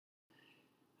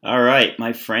All right,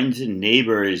 my friends and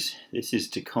neighbors, this is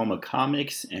Tacoma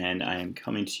Comics, and I am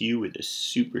coming to you with a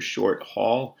super short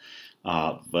haul,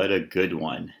 but a good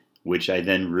one, which I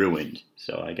then ruined.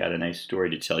 So I got a nice story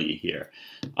to tell you here.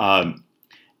 Um,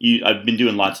 I've been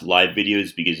doing lots of live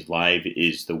videos because live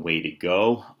is the way to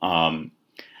go,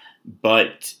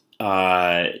 but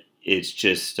it's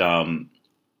just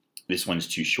this one's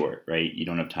too short, right? You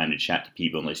don't have time to chat to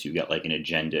people unless you've got like an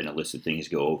agenda and a list of things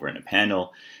to go over in a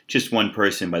panel. Just one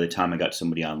person. By the time I got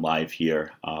somebody on live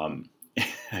here,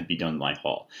 I'd be done my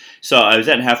haul. So I was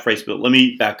at half price, but let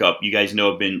me back up. You guys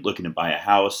know I've been looking to buy a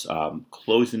house,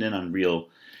 closing in on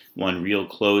one real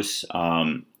close,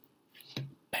 bam,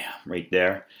 right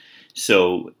there.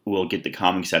 So we'll get the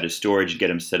comics out of storage, get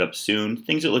them set up soon.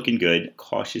 Things are looking good.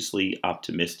 Cautiously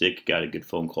optimistic. Got a good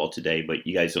phone call today, but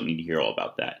you guys don't need to hear all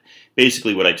about that.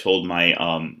 Basically, what I told my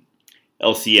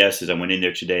LCS is I went in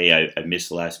there today. I missed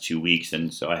the last 2 weeks,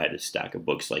 and so I had a stack of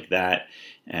books like that.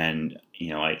 And,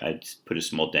 you know, I put a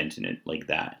small dent in it like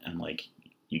that. I'm like,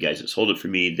 you guys just hold it for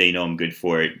me. They know I'm good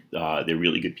for it. They're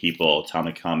really good people.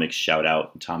 Atomic Comics, shout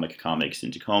out Atomic Comics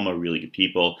in Tacoma, really good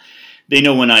people. They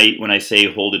know when I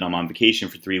say hold it, I'm on vacation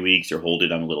for 3 weeks, or hold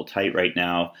it, I'm a little tight right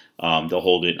now. They'll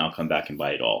hold it, and I'll come back and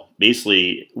buy it all.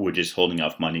 Basically, we're just holding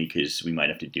off money because we might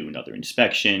have to do another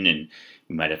inspection, and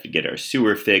we might have to get our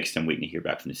sewer fixed. I'm waiting to hear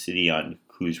back from the city on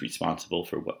who's responsible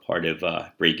for what part of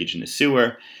breakage in the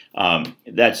sewer.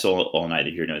 That's all neither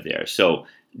here nor there. So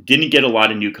didn't get a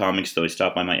lot of new comics, though. I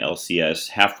stopped by my LCS.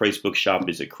 Half Price Bookshop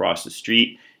is across the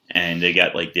street, and they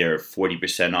got like their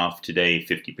 40% off today,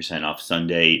 50% off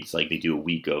Sunday. It's like they do a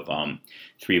week of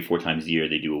 3 or 4 times a year.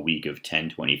 They do a week of 10,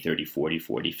 20, 30, 40,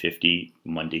 40, 50,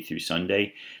 Monday through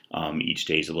Sunday. Each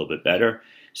day is a little bit better.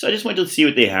 So I just went to see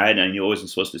what they had, and I knew I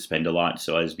wasn't supposed to spend a lot,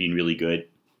 so I was being really good.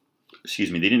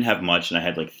 Excuse me, they didn't have much, and I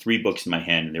had like 3 books in my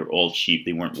hand, and they were all cheap.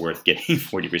 They weren't worth getting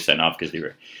 40% off because they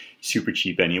were super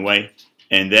cheap anyway.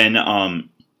 And then,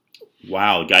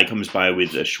 wow, a guy comes by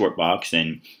with a short box,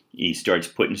 and he starts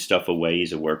putting stuff away.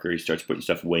 He's a worker. He starts putting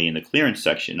stuff away in the clearance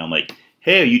section. I'm like,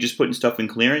 hey, are you just putting stuff in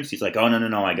clearance? He's like, oh,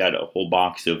 no, I got a whole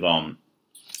box of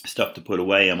stuff to put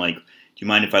away. I'm like, do you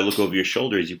mind if I look over your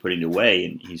shoulder as you're putting it away?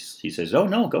 And he says, oh,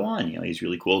 no, go on. You know, he's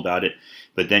really cool about it.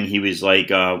 But then he was like,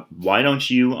 why don't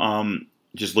you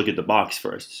just look at the box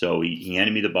first? So he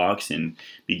handed me the box, and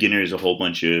beginner is a whole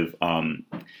bunch of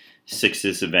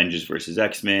Sixes, Avengers versus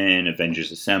X-Men,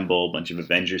 Avengers Assemble, a bunch of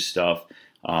Avengers stuff,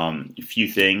 a few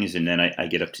things, and then I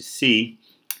get up to C,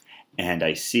 and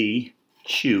I see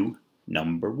Chew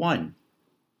 #1,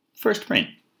 first print.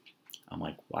 I'm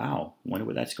like, wow, wonder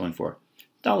what that's going for.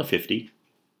 $1.50.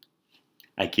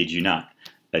 I kid you not,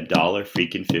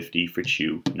 $1.50 for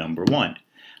Chew #1.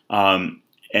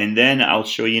 And then I'll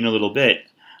show you in a little bit.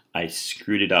 I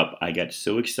screwed it up. I got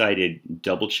so excited,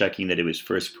 double checking that it was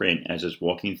first print as I was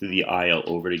walking through the aisle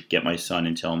over to get my son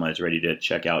and tell him I was ready to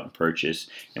check out and purchase.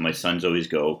 And my sons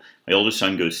always my older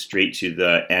son goes straight to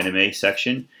the anime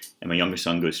section, and my younger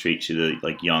son goes straight to the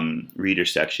like young reader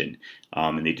section.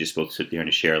 And they just both sit there in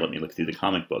a chair, let me look through the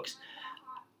comic books.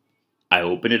 I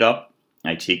open it up,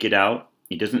 I take it out.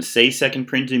 It doesn't say second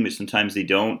printing, but sometimes they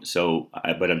don't. So,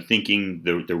 but I'm thinking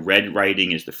the red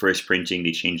writing is the first printing.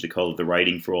 They changed the color of the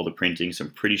writing for all the printing, so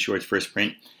I'm pretty sure it's first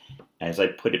print. As I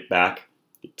put it back,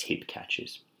 the tape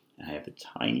catches. And I have the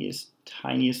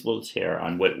tiniest little tear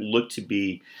on what looked to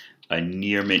be a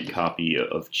near mint copy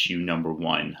of Chew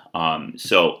 #1.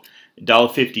 So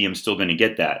 $1.50, I'm still going to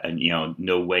get that, and you know,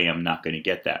 no way I'm not going to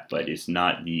get that. But it's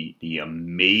not the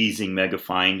amazing mega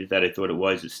find that I thought it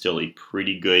was. It's still a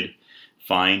pretty good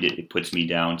find. It puts me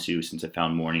down to, since I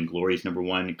found Morning Glories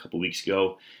 #1 a couple weeks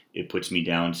ago, it puts me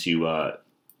down to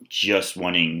just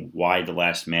wanting Why the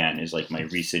Last Man is like my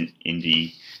recent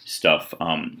indie stuff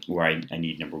where I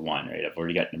need #1, right? I've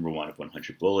already got #1 of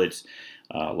 100 Bullets,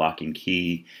 Lock and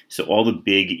Key. So all the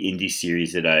big indie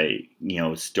series that I,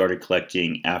 started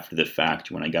collecting after the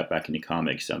fact when I got back into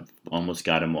comics, I've almost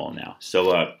got them all now.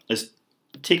 So let's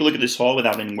take a look at this haul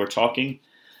without any more talking.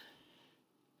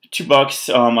 $2.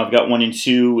 I've got 1 and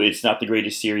 2. It's not the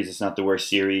greatest series. It's not the worst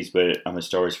series, but I'm a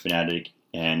Star Wars fanatic,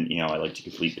 and I like to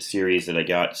complete the series that I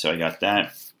got. So I got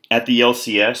that at the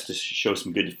LCS to show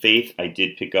some good faith. I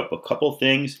did pick up a couple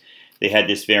things. They had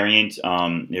this variant.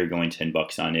 They were going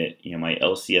 $10 on it. My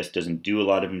LCS doesn't do a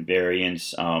lot of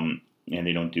variants, and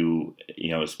they don't do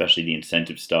especially the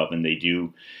incentive stuff. And they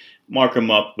do mark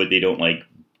them up, but they don't like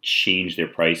change their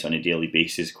price on a daily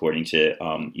basis according to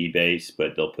eBay's,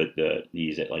 but they'll put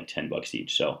these at like $10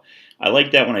 each. So I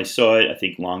like that when I saw it. I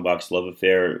think Longbox Love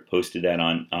Affair posted that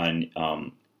on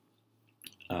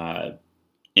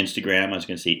Instagram. I was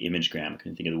going to say Imagegram. I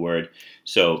couldn't think of the word.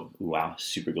 So, wow,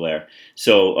 super glare.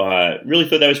 So, really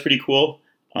thought that was pretty cool.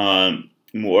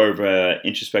 More of an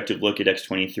introspective look at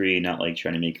X-23, not like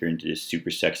trying to make her into this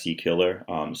super sexy killer.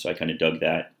 So I kind of dug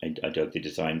that. I dug the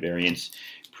design variants.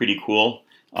 Pretty cool.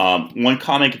 One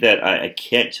comic that I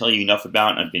can't tell you enough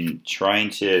about, and I've been trying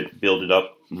to build it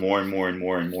up more and more and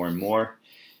more and more and more,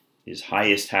 is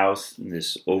Highest House,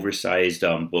 this oversized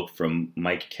book from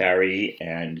Mike Carey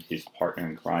and his partner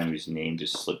in crime, whose name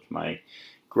just slipped my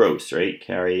Gross, right?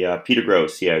 Carey, Peter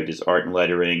Gross, yeah, who does art and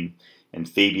lettering, and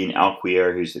Fabian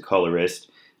Alquier, who's the colorist.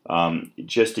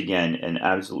 Just, again, an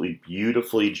absolutely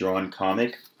beautifully drawn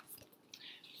comic.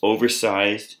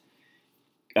 Oversized.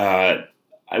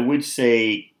 I would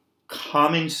say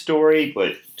common story,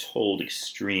 but told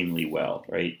extremely well,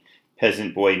 right?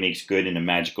 Peasant boy makes good in a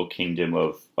magical kingdom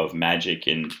of magic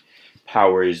and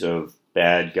powers of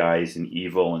bad guys and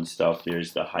evil and stuff.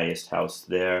 There's the Highest House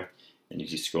there. And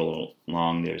as you scroll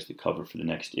along, there's the cover for the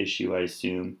next issue, I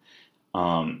assume.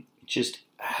 Just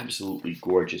absolutely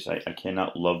gorgeous. I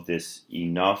cannot love this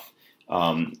enough.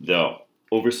 The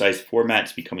oversized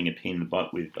format's becoming a pain in the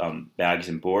butt with bags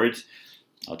and boards.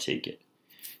 I'll take it.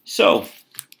 So,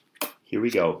 here we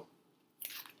go.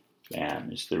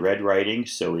 Bam. It's the red writing,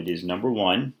 so it is number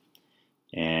 1.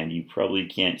 And you probably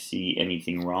can't see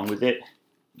anything wrong with it.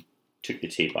 Took the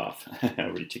tape off. I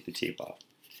already took the tape off.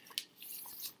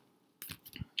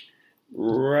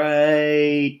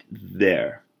 Right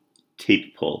there.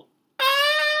 Tape pull.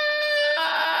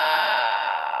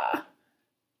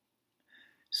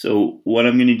 So what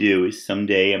I'm going to do is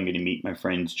someday I'm going to meet my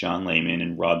friends John Lehman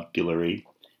and Rob Guillory.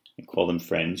 I call them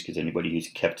friends because anybody who's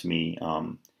kept me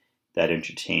that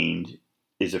entertained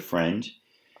is a friend.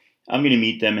 I'm going to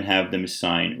meet them and have them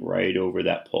sign right over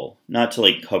that pull. Not to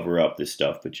like cover up this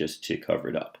stuff, but just to cover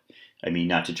it up. I mean,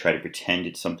 not to try to pretend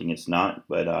it's something it's not,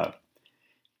 but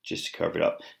just to cover it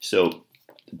up. So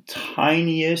the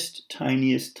tiniest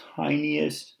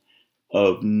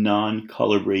of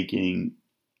non-color breaking,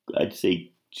 I'd say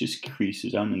just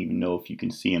creases. I don't even know if you can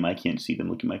see them. I can't see them.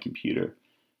 Look at my computer.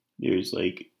 There's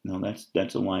like, no,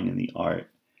 that's a line in the art,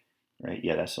 right?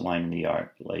 Yeah, that's a line in the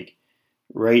art. Like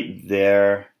right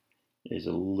there is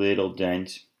a little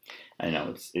dent. I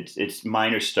know it's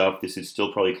minor stuff. This is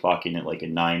still probably clocking at like a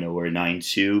 9.0 or a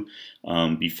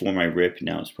 9.2. Before my rip,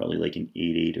 now it's probably like an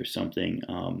 8.8 or something.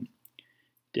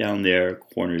 Down there,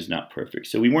 corner is not perfect.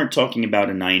 So we weren't talking about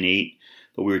a 9.8,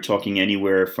 but we were talking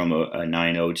anywhere from a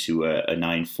 9.0 to a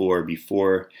 9.4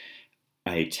 before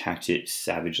I attacked it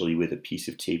savagely with a piece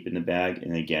of tape in the bag.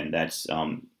 And again, that's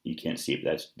you can't see it,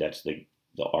 but that's the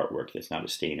artwork. That's not a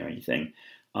stain or anything.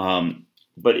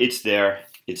 But it's there.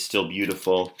 It's still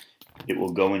beautiful. It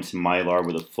will go into Mylar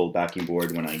with a full backing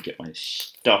board when I get my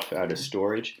stuff out of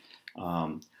storage.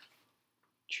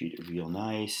 Treat it real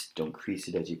nice. Don't crease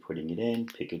it as you're putting it in.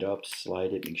 Pick it up,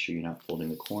 slide it. Make sure you're not folding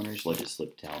the corners. Let it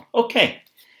slip down. Okay.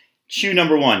 Shoe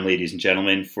number 1, ladies and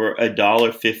gentlemen, for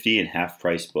 $1.50 in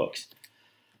half-price books.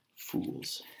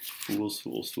 Fools. Fools,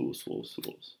 fools, fools, fools,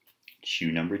 fools.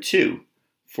 Shoe number 2,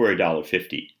 for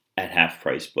 $1.50 at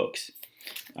half-price books.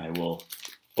 I will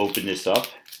open this up.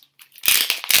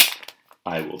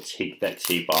 I will take that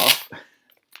tape off.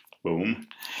 Boom.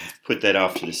 Put that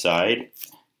off to the side.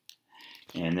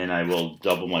 And then I will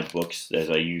double my books as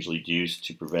I usually do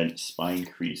to prevent spine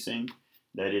creasing.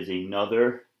 That is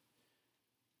another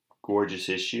gorgeous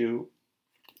issue.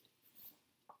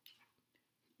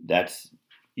 That's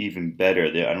even better.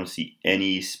 I don't see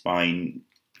any spine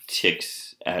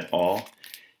ticks at all.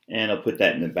 And I'll put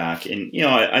that in the back. And, you know,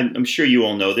 I'm sure you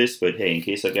all know this, but hey, in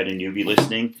case I've got a newbie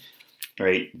listening,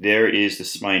 right, there is the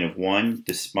spine of 1.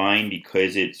 The spine,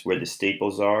 because it's where the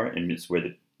staples are and it's where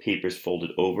the paper's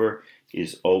folded over,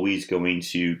 is always going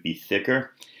to be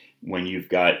thicker. When you've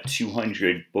got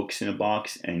 200 books in a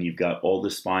box and you've got all the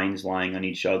spines lying on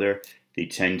each other, they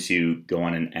tend to go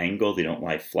on an angle. They don't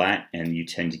lie flat, and you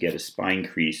tend to get a spine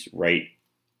crease right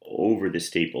over the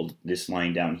staple. This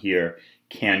line down here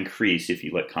can crease if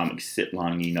you let comics sit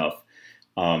long enough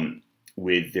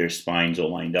with their spines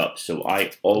all lined up. So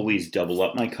I always double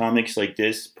up my comics like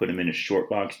this, put them in a short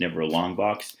box, never a long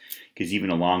box, because even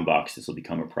a long box, this will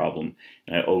become a problem.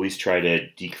 And I always try to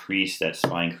decrease that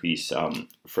spine crease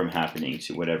from happening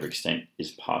to whatever extent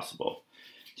is possible.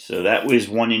 So that was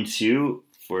 1 and 2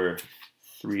 for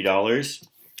 $3.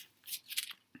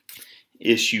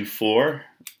 Issue 4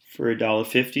 for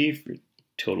 $1.50 for a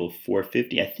total of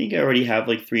 $4.50. I think I already have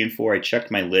like 3 and 4. I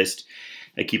checked my list.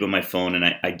 I keep on my phone, and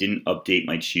I didn't update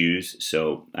my chews,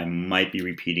 so I might be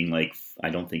repeating, like, I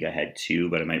don't think I had 2,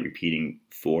 but I might be repeating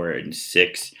 4 and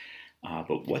 6.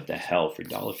 But what the hell, for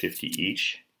 $1.50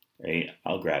 each? right?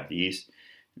 I'll grab these.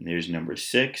 And there's number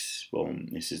 6. Boom.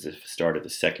 This is the start of the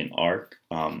second arc.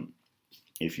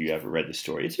 If you ever read the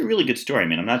story, it's a really good story. I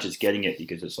mean, I'm not just getting it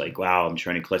because it's like, wow, I'm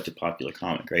trying to collect a popular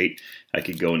comic, right? I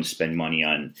could go and spend money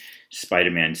on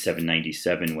Spider-Man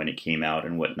 797 when it came out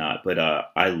and whatnot. But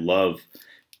I love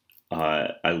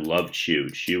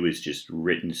Chew. Chew is just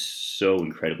written so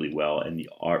incredibly well, and the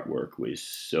artwork was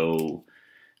so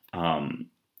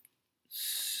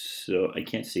I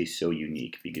can't say so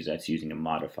unique because that's using a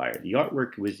modifier. The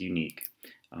artwork was unique.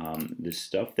 The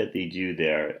stuff that they do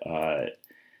there,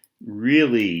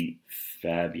 really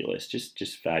fabulous,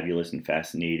 just fabulous and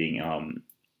fascinating.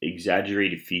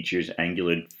 Exaggerated features,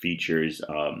 angular features,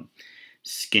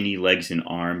 skinny legs and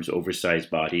arms, oversized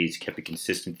bodies, kept it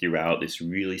consistent throughout. This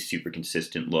really super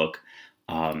consistent look,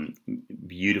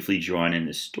 beautifully drawn, and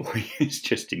the story is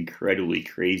just incredibly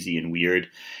crazy and weird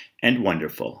and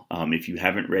wonderful. If you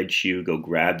haven't read Chew, go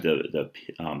grab the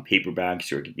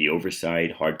paperbacks or the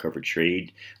oversized hardcover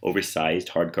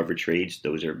trades.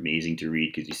 Those are amazing to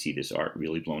read because you see this art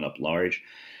really blown up large.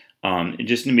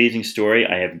 Just an amazing story.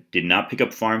 I did not pick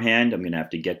up Farmhand. I'm going to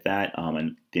have to get that. I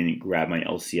didn't grab my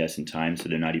LCS in time, so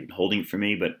they're not even holding it for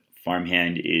me. But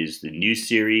Farmhand is the new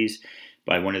series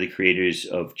by one of the creators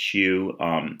of Chew.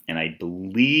 And I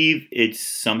believe it's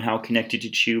somehow connected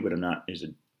to Chew, but I'm not. There's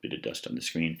a bit of dust on the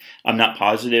screen. I'm not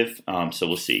positive, so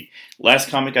we'll see. Last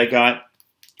comic I got,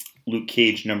 Luke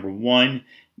Cage #1.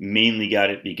 Mainly got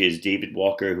it because David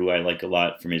Walker, who I like a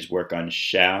lot from his work on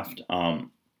Shaft,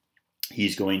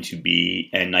 he's going to be,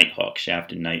 and Nighthawk,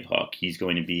 Shaft and Nighthawk, he's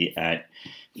going to be at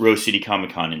Rose City Comic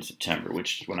Con in September,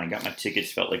 which when I got my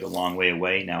tickets felt like a long way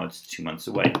away. Now it's 2 months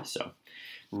away. So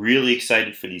really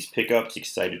excited for these pickups,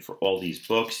 excited for all these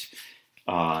books.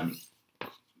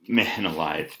 Man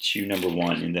alive, Chew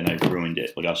 #1, and then I've ruined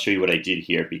it. Like, I'll show you what I did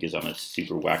here because I'm a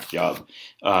super whack job.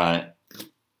 Right,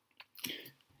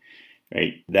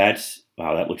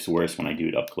 wow, that looks worse when I do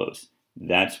it up close.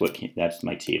 That's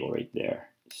my table right there.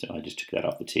 So I just took that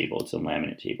off the table. It's a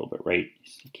laminate table, but I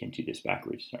can't do this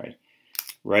backwards, sorry.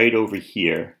 Right over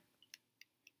here,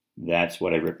 that's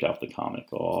what I ripped off the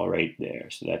comic, all right there.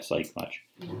 So that's like much,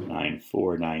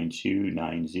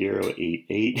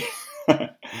 94929088.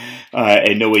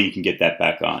 And no way you can get that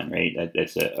back on, right?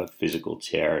 That's a physical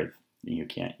tear. You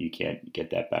can't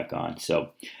get that back on.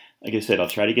 So, like I said, I'll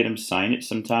try to get him to sign it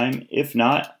sometime. If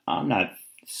not, I'm not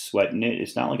sweating it.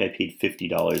 It's not like I paid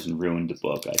 $50 and ruined the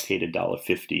book. I paid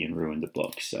 $1.50 and ruined the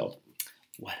book. So,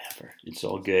 whatever. It's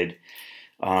all good.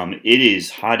 It is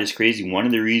hot as crazy. One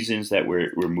of the reasons that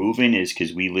we're moving is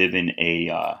because we live in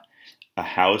a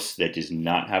house that does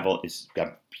not have it's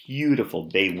got beautiful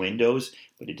bay windows,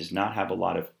 but it does not have a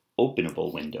lot of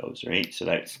openable windows, right? So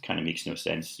that kind of makes no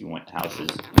sense. You want houses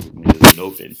with windows that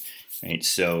open, right?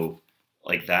 So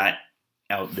like that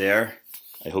out there,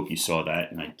 I hope you saw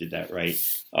that and I did that right.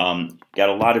 Got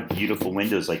a lot of beautiful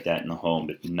windows like that in the home,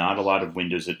 but not a lot of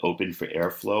windows that open for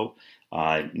airflow.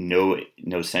 No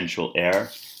central air.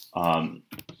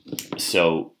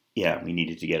 So yeah, we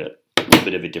needed to get a little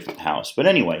bit of a different house. But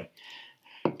anyway,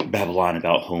 Babylon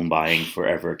about home buying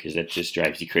forever because that just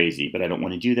drives you crazy. But I don't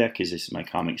want to do that because this is my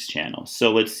comics channel.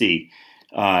 So let's see.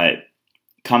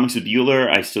 Comics with Bueller,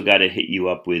 I still got to hit you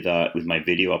up with my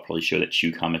video. I'll probably show that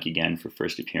Chew comic again for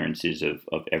first appearances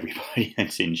of everybody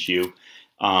that's in Chew.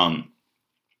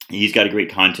 He's got a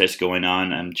great contest going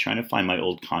on. I'm trying to find my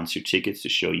old concert tickets to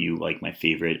show you like my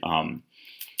favorite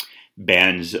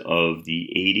bands of the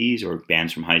 80s or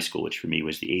bands from high school, which for me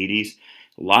was the 80s.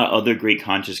 A lot of other great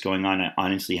contests going on. I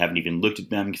honestly haven't even looked at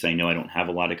them because I know I don't have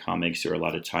a lot of comics or a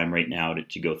lot of time right now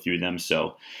to go through them.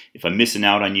 So if I'm missing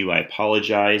out on you, I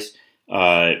apologize.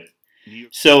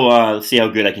 So let's see how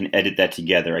good I can edit that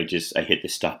together. I hit the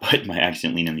stop button by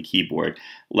accident leaning on the keyboard.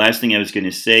 Last thing I was going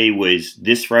to say was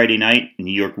this Friday night,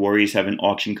 New York Warriors have an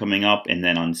auction coming up. And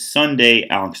then on Sunday,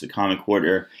 Alex the Comic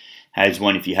Hoarder has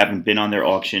one. If you haven't been on their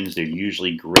auctions, they're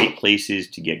usually great places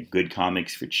to get good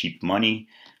comics for cheap money.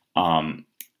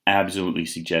 Absolutely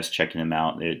suggest checking them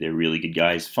out. They're really good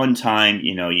guys. Fun time.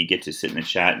 You know, you get to sit in the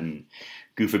chat and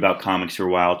goof about comics for a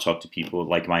while, talk to people with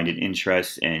like-minded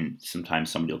interests, and sometimes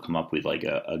somebody will come up with like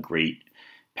a great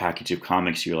package of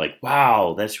comics. You're like,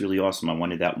 wow, that's really awesome. I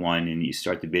wanted that one. And you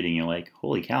start the bidding. You're like,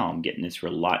 holy cow, I'm getting this for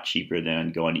a lot cheaper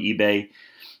than go on eBay.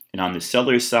 And on the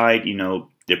seller's side, you know,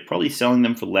 they're probably selling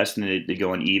them for less than they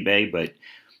go on eBay, but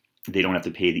they don't have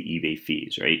to pay the eBay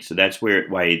fees, right? So that's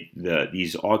why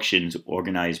these auctions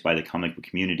organized by the comic book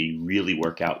community really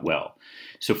work out well.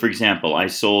 So for example, I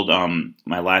sold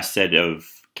my last set of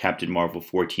Captain Marvel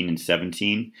 14 and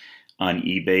 17 on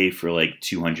eBay for like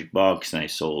 $200, and I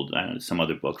sold, I don't know, some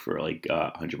other book for like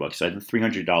 $100. So I had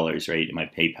 $300 right in my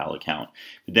PayPal account.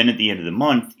 But then at the end of the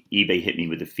month, eBay hit me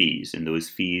with the fees, and those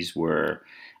fees were,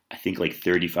 I think, like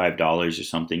 $35 or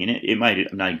something. And it might,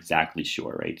 I'm not exactly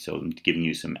sure, right? So I'm giving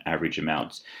you some average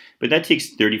amounts, but that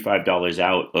takes $35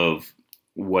 out of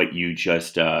what you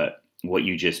just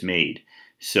made.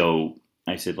 So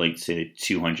I said, like, say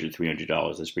 $200,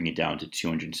 $300. Let's bring it down to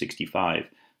 $265.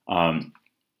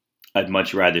 I'd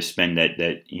much rather spend that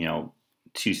I'd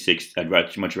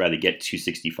much rather get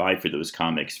 $265 for those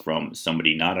comics from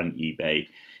somebody not on eBay.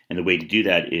 And the way to do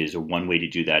that is, or one way to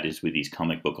do that is with these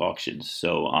comic book auctions.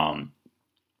 So,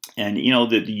 and the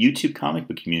YouTube comic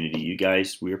book community, you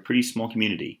guys, we're a pretty small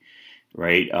community,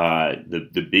 right?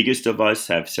 The biggest of us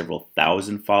have several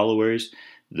thousand followers.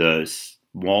 The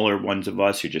smaller ones of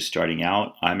us are just starting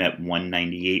out. I'm at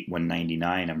 198,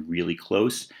 199. I'm really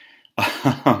close.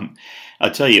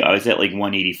 I'll tell you, I was at like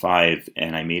 185,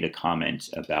 and I made a comment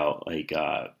about like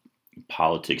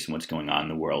politics and what's going on in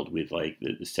the world with like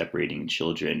the separating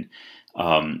children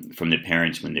from their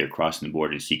parents when they're crossing the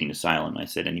border seeking asylum. I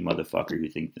said, any motherfucker who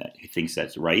thinks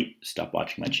that's right, stop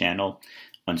watching my channel,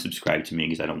 unsubscribe to me,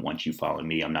 because I don't want you following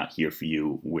me. I'm not here for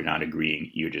you. We're not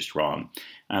agreeing. You're just wrong.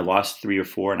 And I lost 3 or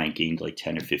 4, and I gained like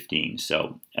 10 or 15.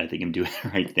 So I think I'm doing the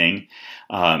right thing.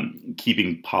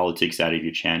 Keeping politics out of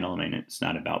your channel. I mean, it's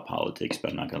not about politics,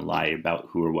 but I'm not going to lie about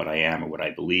who or what I am or what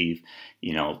I believe.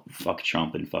 Fuck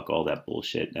Trump and fuck all that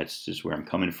bullshit. That's just where I'm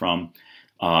coming from.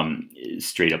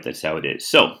 Straight up, that's how it is.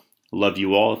 So, love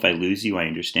you all. If I lose you, I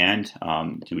understand.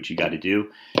 Do what you got to do.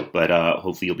 But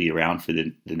hopefully you'll be around for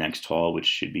the next haul, which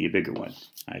should be a bigger one.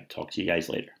 I talk to you guys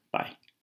later. Bye.